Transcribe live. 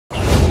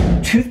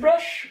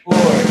Toothbrush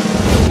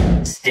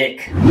or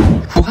stick?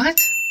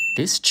 What?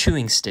 This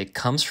chewing stick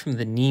comes from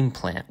the neem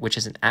plant, which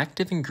is an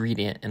active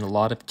ingredient in a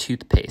lot of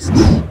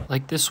toothpastes,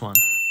 like this one.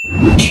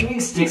 Chewing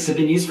sticks have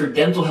been used for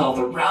dental health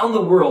around the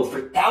world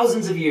for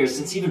thousands of years,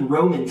 since even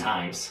Roman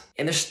times.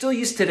 And they're still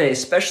used today,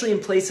 especially in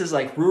places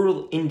like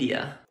rural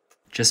India.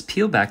 Just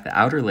peel back the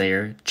outer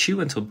layer,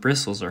 chew until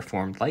bristles are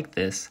formed like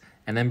this,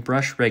 and then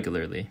brush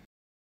regularly.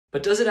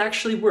 But does it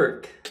actually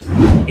work?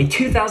 A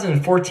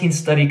 2014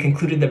 study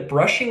concluded that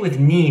brushing with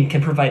neem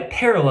can provide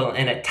parallel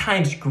and at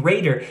times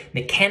greater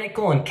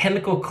mechanical and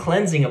chemical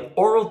cleansing of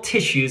oral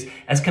tissues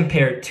as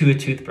compared to a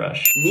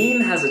toothbrush.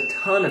 Neem has a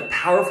ton of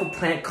powerful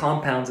plant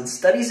compounds, and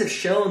studies have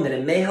shown that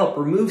it may help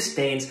remove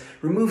stains,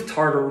 remove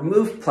tartar,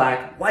 remove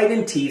plaque,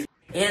 whiten teeth,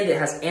 and it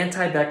has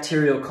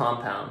antibacterial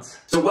compounds.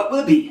 So what will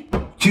it be?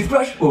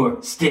 Toothbrush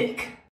or stick?